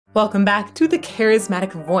Welcome back to the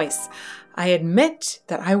Charismatic Voice. I admit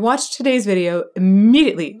that I watched today's video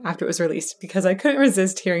immediately after it was released because I couldn't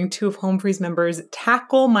resist hearing two of Home Free's members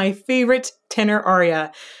tackle my favorite tenor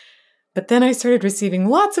aria. But then I started receiving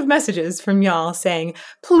lots of messages from y'all saying,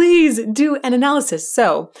 please do an analysis.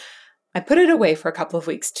 So I put it away for a couple of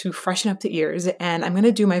weeks to freshen up the ears, and I'm going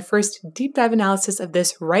to do my first deep dive analysis of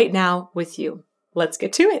this right now with you. Let's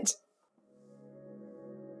get to it.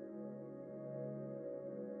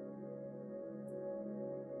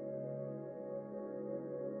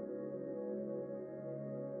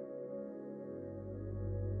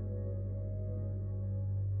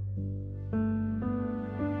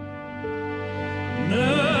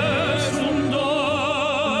 Nessun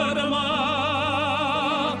Dorma,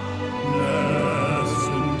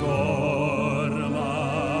 Nessun Dorma.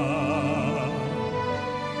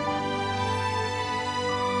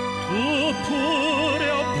 Tu pure,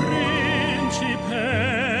 o principessa,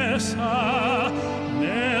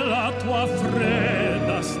 nella tua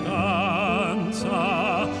fredda stanza,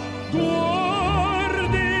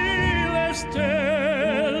 guardi le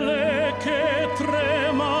stelle che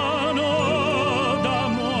tremano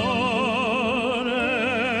d'amore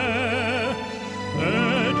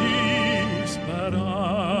e di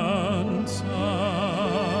speranza.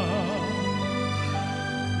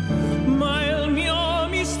 Ma il mio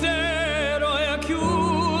mistero è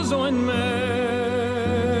chiuso in me.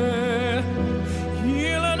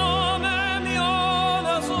 Il nome mio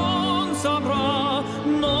nessun saprà,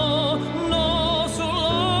 no, no,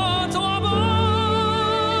 sulla tua bocca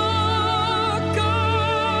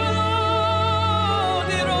lo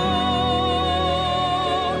dirò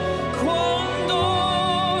quando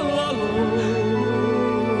la luce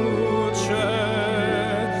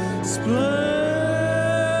splenderà.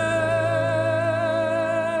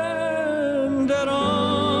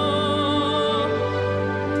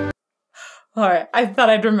 All right, I thought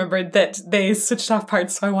I'd remembered that they switched off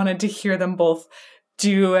parts, so I wanted to hear them both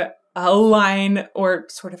do a line or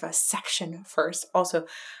sort of a section first. Also,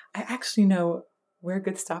 I actually know where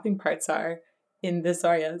good stopping parts are in this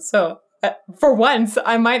aria, so for once,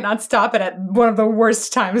 I might not stop it at one of the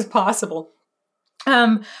worst times possible.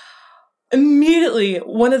 Immediately,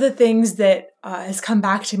 one of the things that has come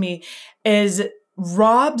back to me is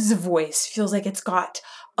Rob's voice feels like it's got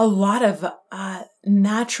a lot of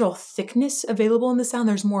natural thickness available in the sound.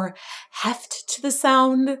 There's more heft to the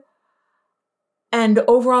sound. And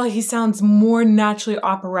overall, he sounds more naturally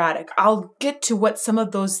operatic. I'll get to what some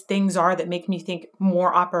of those things are that make me think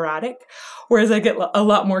more operatic, whereas I get a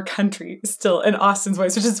lot more country still in Austin's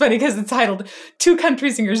voice, which is funny because it's titled Two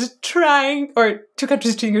Country Singers Try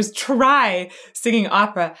Singing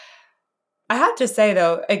Opera. I have to say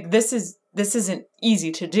though, like this isn't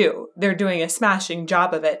easy to do. They're doing a smashing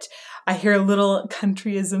job of it. I hear little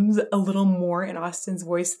countryisms a little more in Austin's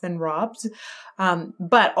voice than Rob's.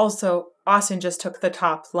 But also Austin just took the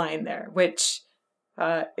top line there, which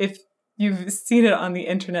if you've seen it on the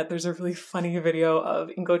internet, there's a really funny video of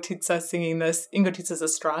Ingotitsa singing this. Ingotitsa's a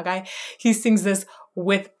straw guy. He sings this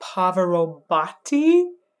with Pavarotti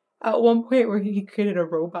at one point where he created a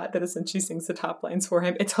robot that essentially sings the top lines for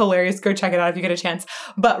him. It's hilarious. Go check it out if you get a chance.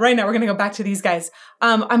 But right now we're going to go back to these guys.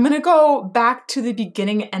 I'm going to go back to the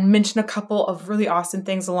beginning and mention a couple of really awesome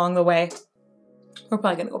things along the way. We're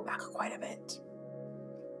probably going to go back quite a bit.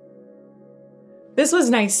 This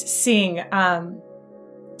was nice seeing. I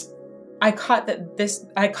caught this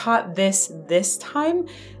time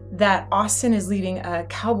that Austin is leaving a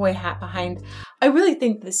cowboy hat behind. I really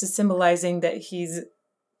think this is symbolizing that he's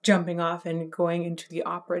jumping off and going into the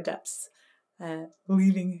opera depths,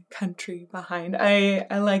 leaving country behind. I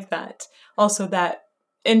like that. Also, that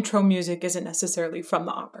intro music isn't necessarily from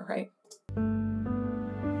the opera, right?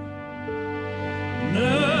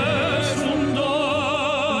 Nessun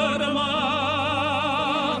Dorma,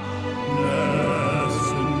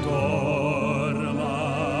 Nessun Dorma.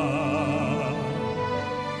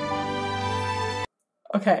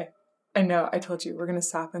 Okay. I know, I told you, we're going to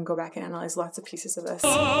stop and go back and analyze lots of pieces of this.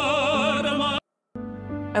 Dorma,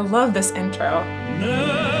 I love this intro.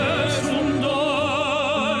 Nessun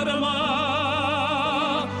Dorma,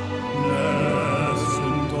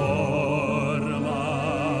 Nessun Dorma.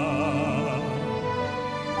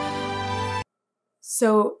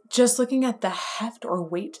 So just looking at the heft or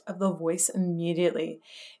weight of the voice immediately,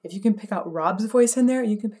 if you can pick out Rob's voice in there,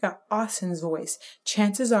 you can pick out Austin's voice.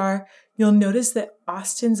 Chances are you'll notice that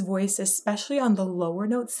Austin's voice, especially on the lower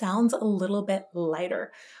notes, sounds a little bit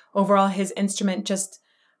lighter. Overall, his instrument just,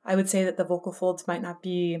 I would say that the vocal folds might not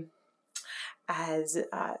be as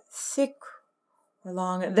thick or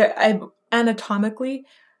long. Anatomically,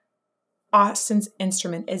 Austin's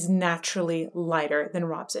instrument is naturally lighter than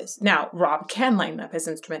Rob's is. Now, Rob can lighten up his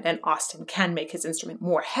instrument and Austin can make his instrument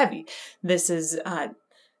more heavy. This is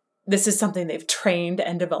something they've trained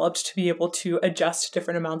and developed to be able to adjust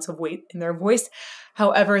different amounts of weight in their voice.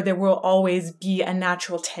 However, there will always be a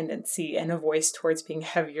natural tendency in a voice towards being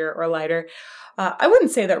heavier or lighter. I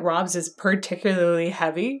wouldn't say that Rob's is particularly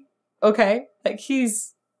heavy, okay? Like,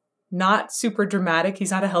 he's not super dramatic.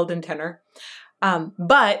 He's not a Helden tenor.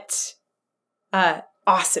 But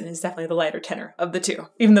Austin is definitely the lighter tenor of the two,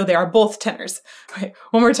 even though they are both tenors. Okay,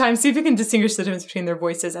 one more time, see if you can distinguish the difference between their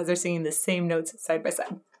voices as they're singing the same notes side by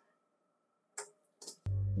side.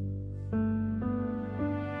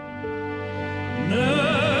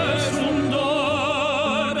 Nessun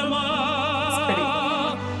Dorma. It's pretty.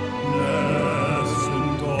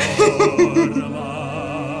 Nessun Dorma.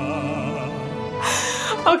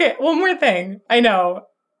 Okay, one more thing. I know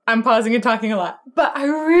I'm pausing and talking a lot, but I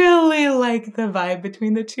really like the vibe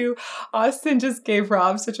between the two. Austin just gave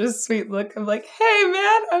Rob such a sweet look of like, hey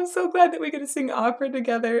man, I'm so glad that we get to sing opera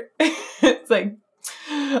together. It's like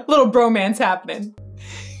a little bromance happening.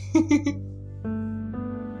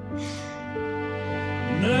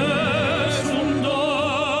 Nessun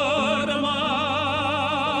Dorma.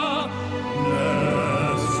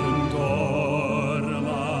 Nessun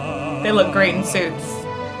Dorma. They look great in suits.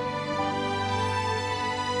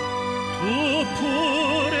 Tu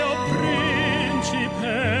pure, o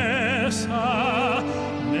principessa,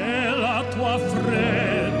 nella tua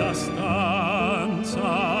fredda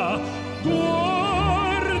stanza,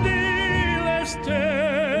 guardi le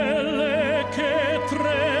stelle che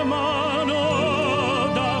tremano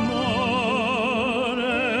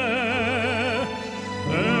d'amore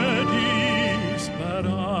e di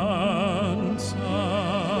speranza.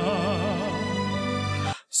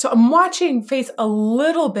 So I'm watching Faith a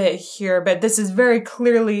little bit here, but this is very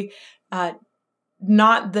clearly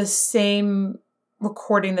not the same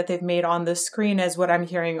recording that they've made on the screen as what I'm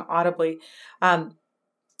hearing audibly.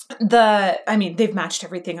 They've matched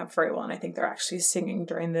everything up very well, and I think they're actually singing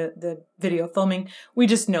during the video filming. We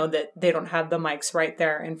just know that they don't have the mics right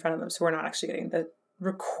there in front of them, so we're not actually getting the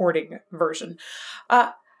recording version.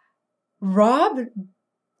 Rob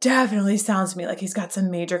definitely sounds to me like he's got some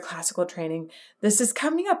major classical training. This is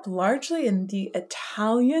coming up largely in the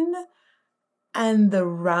Italian and the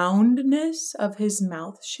roundness of his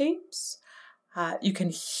mouth shapes. You can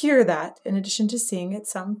hear that in addition to seeing it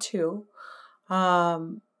some too.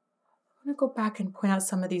 I'm going to go back and point out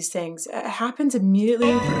some of these things. It happens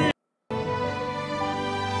immediately.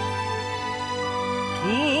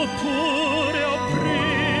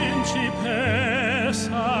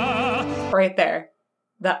 Right there.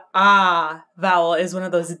 The ah vowel is one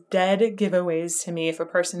of those dead giveaways to me if a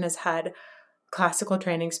person has had classical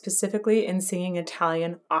training, specifically in singing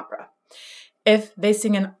Italian opera. If they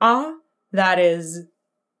sing an ah that is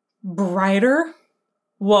brighter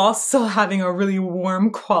while still having a really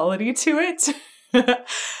warm quality to it,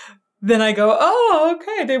 then I go, oh,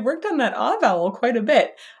 okay, they worked on that ah vowel quite a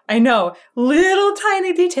bit. I know, little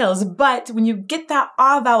tiny details, but when you get that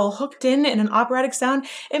ah vowel hooked in an operatic sound,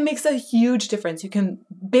 it makes a huge difference. You can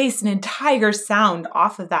base an entire sound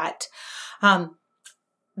off of that.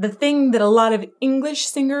 The thing that a lot of English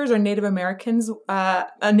singers or Native American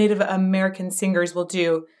singers will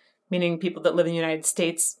do, meaning people that live in the United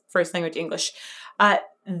States, first language English,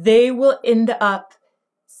 they will end up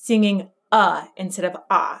singing instead of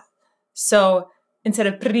ah. So instead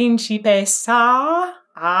of principessa,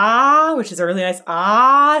 which is a really nice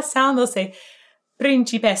sound, they'll say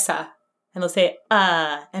principessa, and they'll say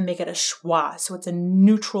and make it a schwa. So it's a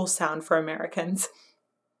neutral sound for Americans.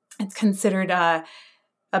 It's considered a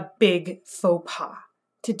big faux pas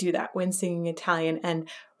to do that when singing Italian, and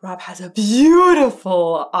Rob has a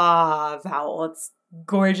beautiful vowel. It's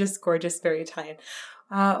gorgeous, gorgeous, very Italian.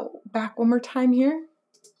 Back one more time here.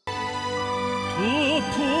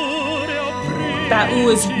 That ooh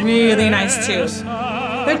is really nice too.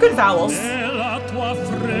 They're good vowels.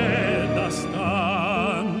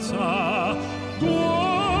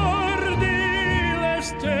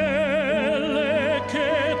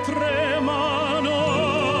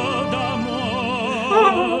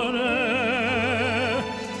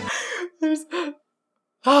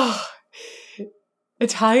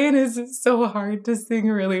 Italian is so hard to sing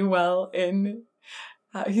really well in.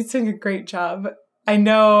 He's doing a great job. I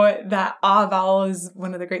know that ah vowel is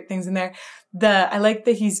one of the great things in there. I like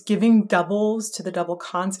that he's giving doubles to the double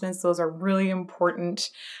consonants. Those are really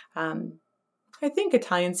important. I think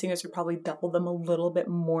Italian singers would probably double them a little bit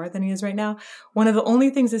more than he is right now. One of the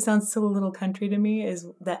only things that sounds so little country to me is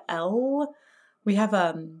the L. We have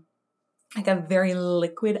like a very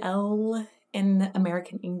liquid L in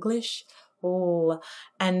American English. Oh,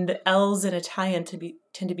 and L's in Italian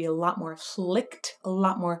tend to be a lot more flicked, a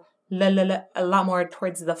lot more a lot more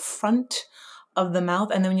towards the front of the mouth,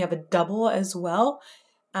 and then when you have a double as well,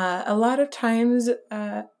 a lot of times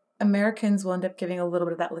Americans will end up giving a little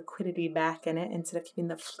bit of that liquidity back in it instead of keeping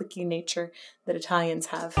the flicky nature that Italians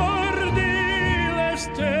have. That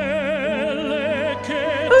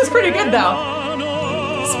was pretty good though.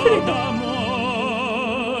 It's pretty good.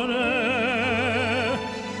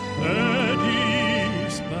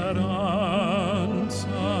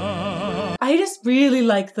 I just really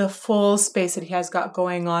like the full space that he has got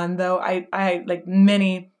going on though. I like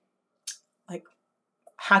many, like,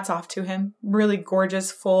 hats off to him. Really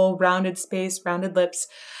gorgeous, full, rounded space, rounded lips.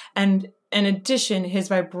 And in addition, his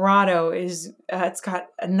vibrato is, it's got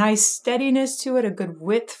a nice steadiness to it, a good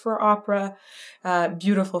width for opera,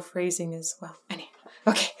 beautiful phrasing as well. Anyway,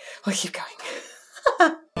 okay, we'll keep going.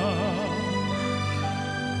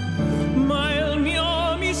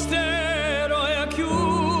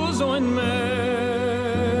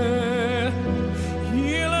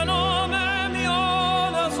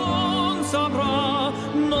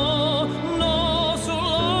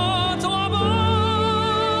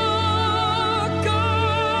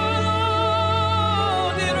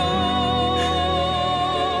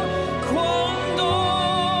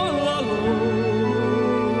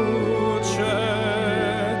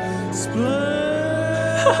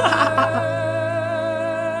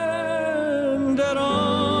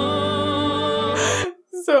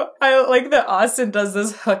 So I like that Austin does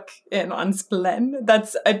this hook in on Splen.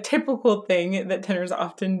 That's a typical thing that tenors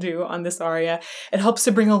often do on this aria. It helps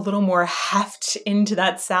to bring a little more heft into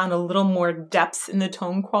that sound, a little more depth in the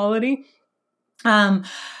tone quality.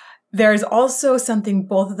 There's also something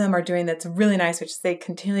both of them are doing that's really nice, which is they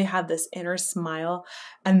continually have this inner smile,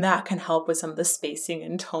 and that can help with some of the spacing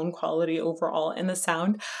and tone quality overall in the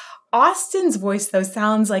sound. Austin's voice, though,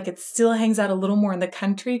 sounds like it still hangs out a little more in the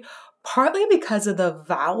country, partly because of the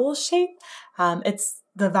vowel shape.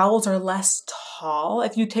 The vowels are less tall.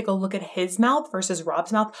 If you take a look at his mouth versus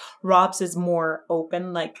Rob's mouth, Rob's is more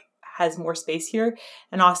open, like has more space here,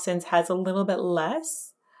 and Austin's has a little bit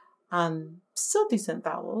less. Still decent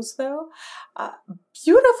vowels though.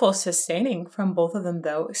 Beautiful sustaining from both of them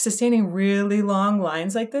though. Sustaining really long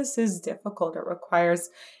lines like this is difficult. It requires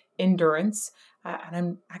endurance. And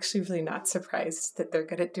I'm actually really not surprised that they're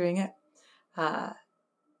good at doing it.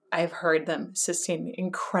 I've heard them sustain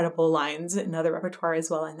incredible lines in other repertoire as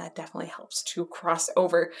well, and that definitely helps to cross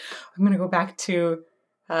over. I'm going to go back to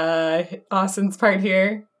Austin's part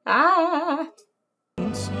here.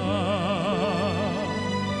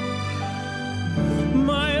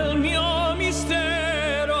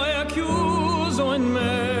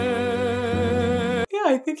 Yeah,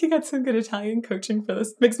 I think he got some good Italian coaching for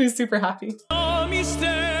this. Makes me super happy.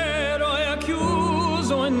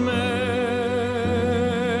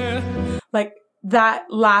 Like that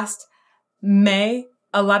last me,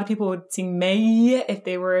 a lot of people would sing me if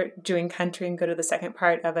they were doing country and go to the second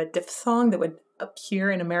part of a diphthong that would appear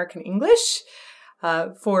in American English.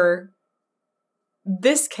 For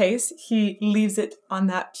this case, he leaves it on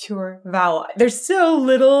that pure vowel. There's still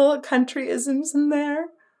little countryisms in there,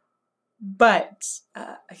 but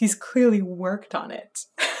he's clearly worked on it.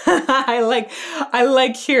 I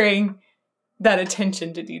like hearing that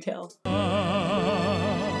attention to detail.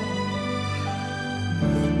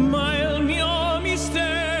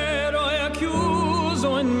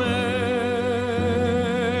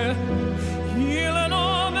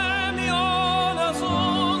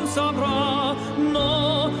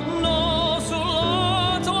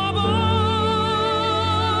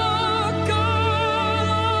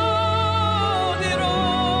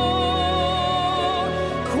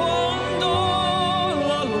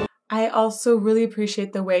 I also really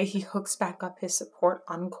appreciate the way he hooks back up his support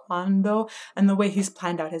on quando and the way he's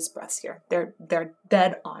planned out his breaths here. They're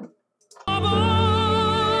dead on.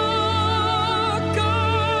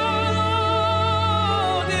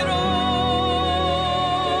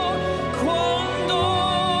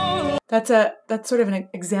 That's sort of an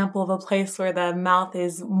example of a place where the mouth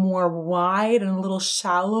is more wide and a little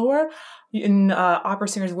shallower. In opera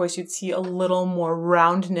singer's voice, you'd see a little more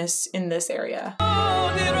roundness in this area.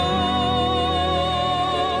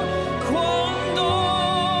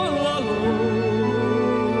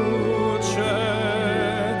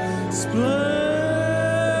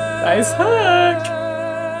 Nice hook!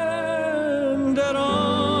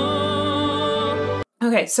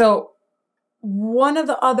 Okay, so one of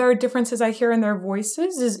the other differences I hear in their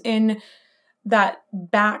voices is in that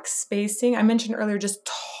back spacing. I mentioned earlier just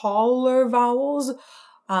taller vowels.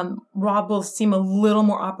 Rob will seem a little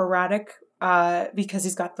more operatic because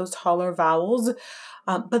he's got those taller vowels.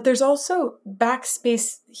 But there's also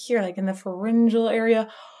backspace here, like in the pharyngeal area,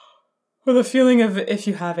 with a feeling of if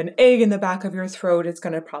you have an egg in the back of your throat, it's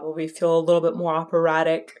going to probably feel a little bit more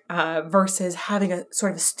operatic versus having a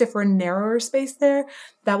sort of stiffer, narrower space there.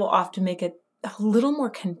 That will often make it a little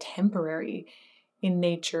more contemporary in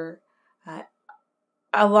nature.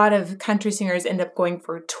 A lot of country singers end up going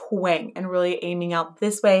for twang and really aiming out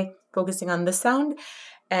this way, focusing on the sound.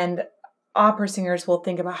 And opera singers will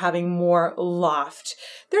think about having more loft.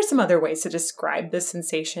 There's some other ways to describe this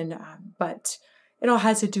sensation, but it all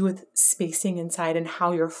has to do with spacing inside and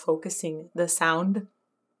how you're focusing the sound.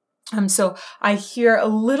 So I hear a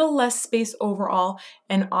little less space overall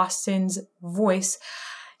in Austin's voice.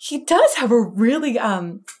 He does have a really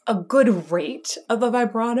a good rate of the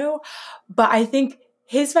vibrato, but I think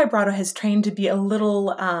his vibrato has trained to be a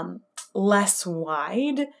little less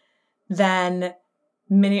wide than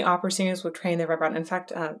many opera singers will train their vibrato. In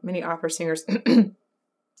fact, many opera singers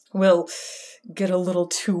will get a little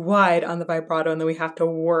too wide on the vibrato, and then we have to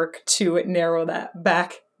work to narrow that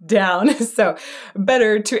back down. So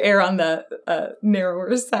better to err on the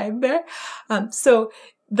narrower side there. So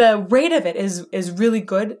the rate of it is really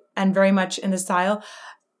good and very much in the style.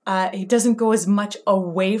 He doesn't go as much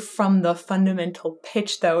away from the fundamental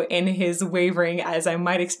pitch, though, in his wavering as I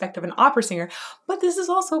might expect of an opera singer. But this is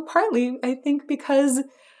also partly, I think, because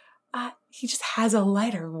he just has a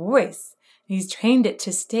lighter voice. He's trained it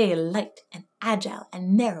to stay light and agile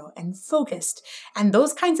and narrow and focused. And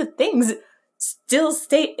those kinds of things still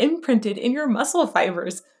stay imprinted in your muscle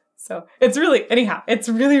fibers. So it's really, anyhow, it's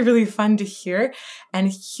really, really fun to hear and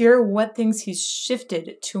hear what things he's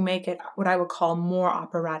shifted to make it what I would call more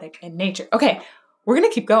operatic in nature. Okay, we're going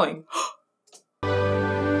to keep going.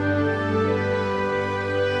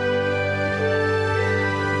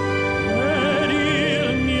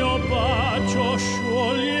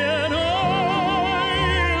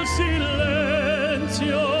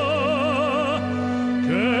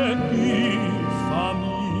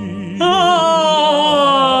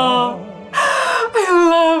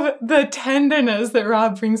 The tenderness that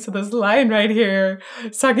Rob brings to this line right here.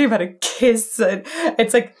 It's talking about a kiss.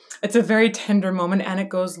 It's like, it's a very tender moment and it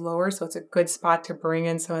goes lower. So it's a good spot to bring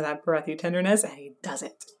in some of that breathy tenderness, and he does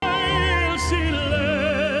it.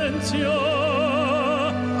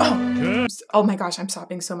 Oh my gosh, I'm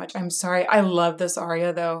sobbing so much. I'm sorry. I love this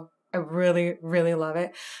aria though. I really, really love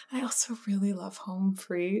it. I also really love Home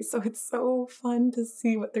Free. So it's so fun to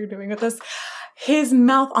see what they're doing with this. His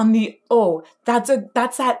mouth on the O, that's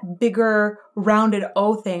that bigger rounded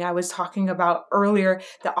O thing I was talking about earlier,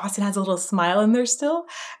 that Austin has a little smile in there still.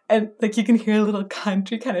 And like you can hear a little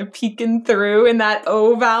country kind of peeking through in that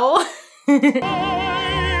O vowel.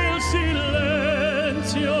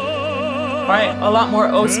 All right, a lot more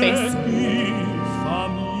O space.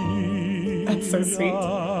 That's so sweet.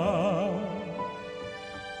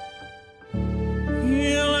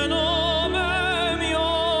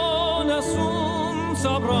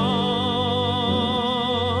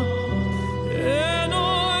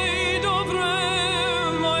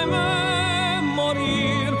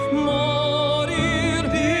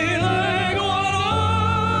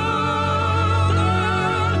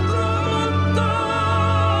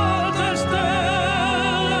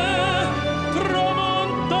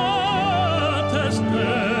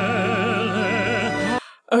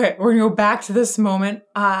 Okay, we're gonna go back to this moment.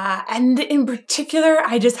 And in particular,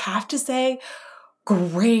 I just have to say,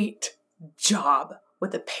 great job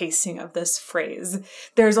with the pacing of this phrase.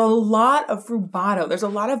 There's a lot of rubato. There's a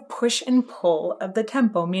lot of push and pull of the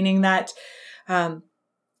tempo, meaning that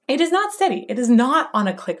it is not steady. It is not on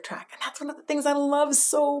a click track. And that's one of the things I love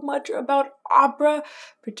so much about opera,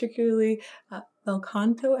 particularly bel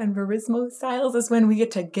canto and verismo styles, is when we get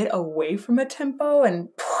to get away from a tempo and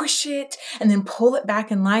push it and then pull it back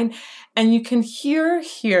in line. And you can hear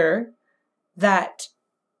here that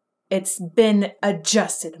it's been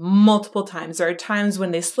adjusted multiple times. There are times when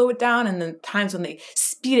they slow it down and then times when they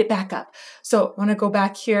speed it back up. So I want to go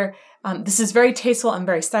back here. This is very tasteful and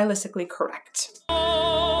very stylistically correct.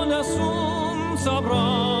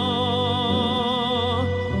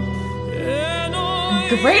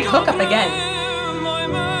 Great hookup again.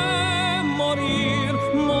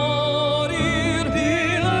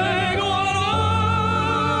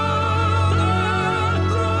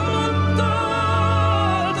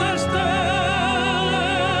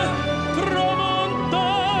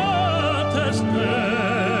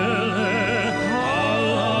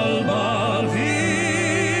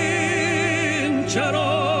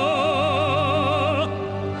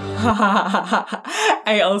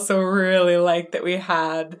 I also really like that we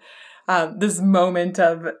had this moment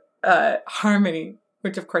of harmony,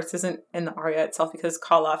 which of course isn't in the aria itself because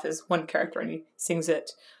Koloff is one character and he sings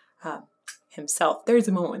it himself. There's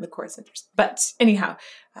a moment when the chorus enters. But anyhow,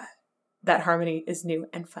 that harmony is new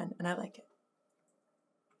and fun, and I like it.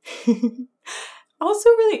 Also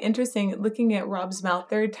really interesting, looking at Rob's mouth,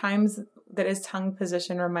 there are times that his tongue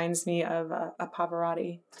position reminds me of a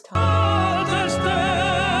Pavarotti tongue.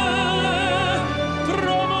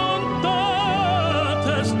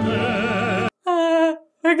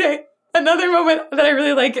 Okay, another moment that I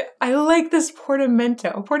really like. I like this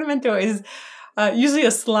portamento. A portamento is usually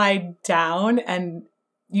a slide down, and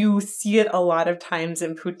you see it a lot of times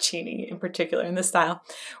in Puccini, in particular, in this style,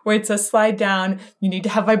 where it's a slide down. You need to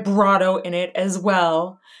have vibrato in it as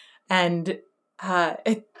well. And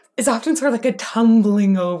it is often sort of like a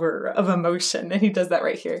tumbling over of emotion. And he does that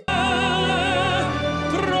right here.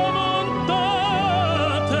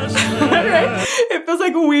 Right? It feels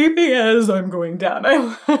like weeping as I'm going down.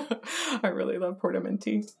 I really love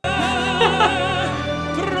portamenti.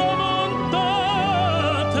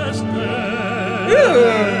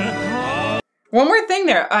 One more thing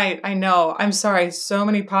there. I know. I'm sorry. So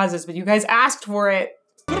many pauses, but you guys asked for it.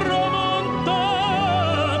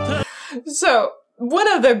 So, one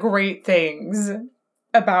of the great things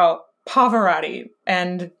about Pavarotti,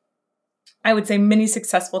 and I would say many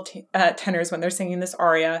successful tenors when they're singing this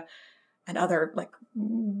aria and other like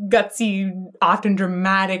gutsy, often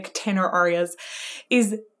dramatic tenor arias,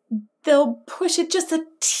 is they'll push it just a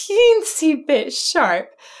teensy bit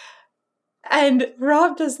sharp. And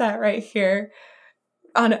Rob does that right here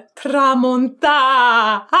on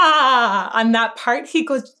tramonta. On that part, he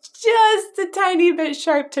goes just a tiny bit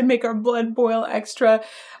sharp to make our blood boil extra.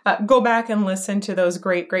 Go back and listen to those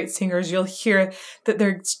great, great singers. You'll hear that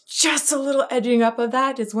there's just a little edging up of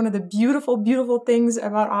that. It's one of the beautiful, beautiful things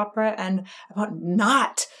about opera and about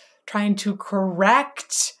not trying to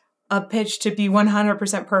correct a pitch to be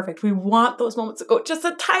 100% perfect. We want those moments to go just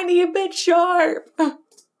a tiny bit sharp. Oh.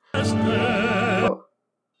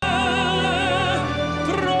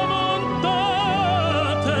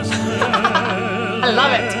 I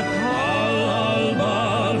love it.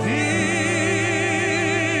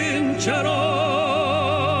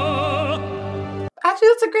 Actually,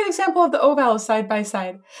 that's a great example of the O vowels side by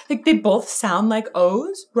side. Like, they both sound like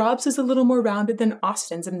O's. Rob's is a little more rounded than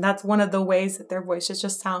Austin's, and that's one of the ways that their voices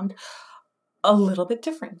just sound a little bit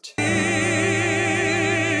different.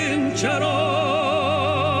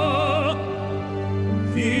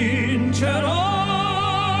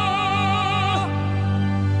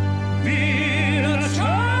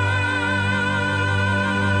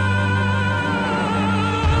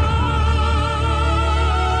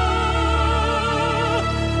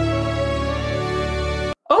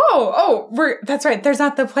 That's right. There's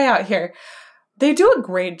not the play out here. They do a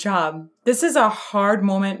great job. This is a hard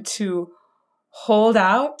moment to hold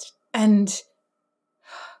out and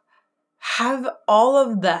have all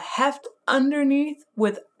of the heft underneath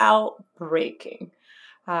without breaking.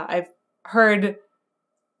 I've heard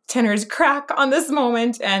tenors crack on this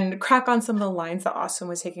moment and crack on some of the lines that Austin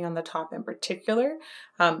was taking on the top in particular.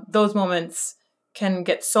 Those moments can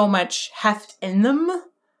get so much heft in them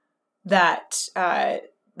that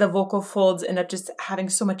the vocal folds end up just having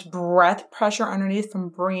so much breath pressure underneath from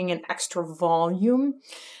bringing in extra volume.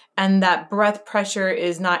 And that breath pressure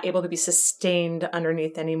is not able to be sustained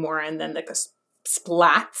underneath anymore. And then like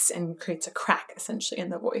splats and creates a crack essentially in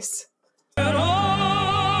the voice.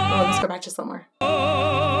 Oh, let's go back just somewhere.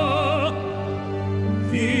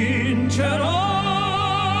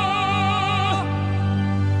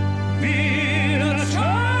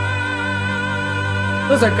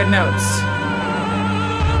 Those are good notes.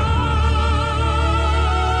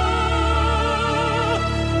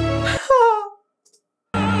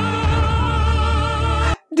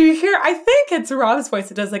 Do you hear? I think it's Rob's voice.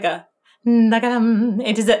 It does like a,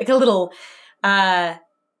 it does like a little, like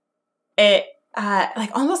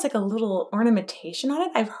almost like a little ornamentation on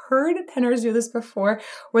it. I've heard tenors do this before,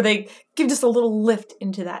 where they give just a little lift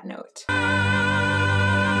into that note.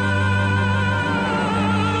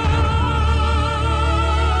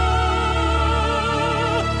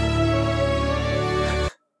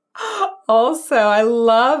 Also, I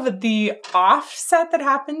love the offset that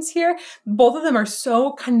happens here. Both of them are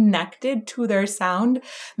so connected to their sound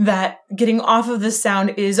that getting off of the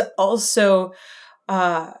sound is also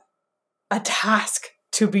a task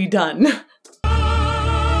to be done.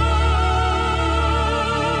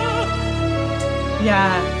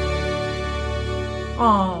 Yeah.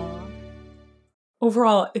 Aww.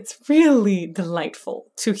 overall, it's really delightful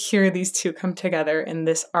to hear these two come together in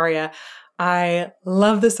this aria. I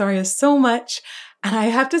love this aria so much. And I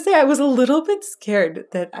have to say, I was a little bit scared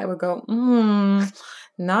that I would go,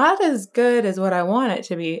 not as good as what I want it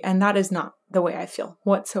to be. And that is not the way I feel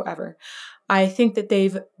whatsoever. I think that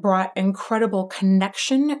they've brought incredible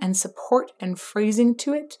connection and support and phrasing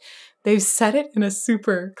to it. They've said it in a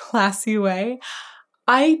super classy way.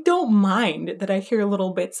 I don't mind that I hear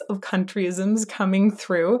little bits of countryisms coming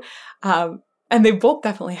through. And they both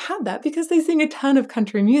definitely have that because they sing a ton of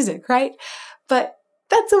country music, right? But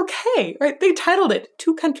that's okay, right? They titled it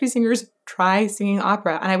Two Country Singers Try Singing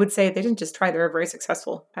Opera. And I would say they didn't just try, they were very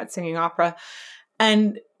successful at singing opera.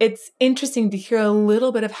 And it's interesting to hear a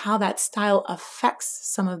little bit of how that style affects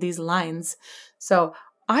some of these lines. So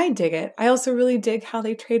I dig it. I also really dig how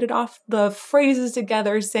they traded off the phrases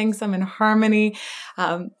together, sang some in harmony.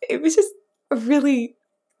 It was just a really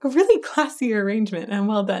classy arrangement and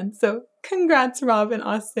well done. So congrats, Rob and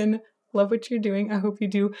Austin. Love what you're doing. I hope you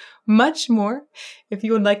do much more. If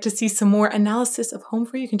you would like to see some more analysis of home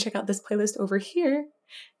free, you can check out this playlist over here.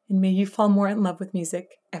 And may you fall more in love with music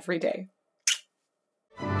every day.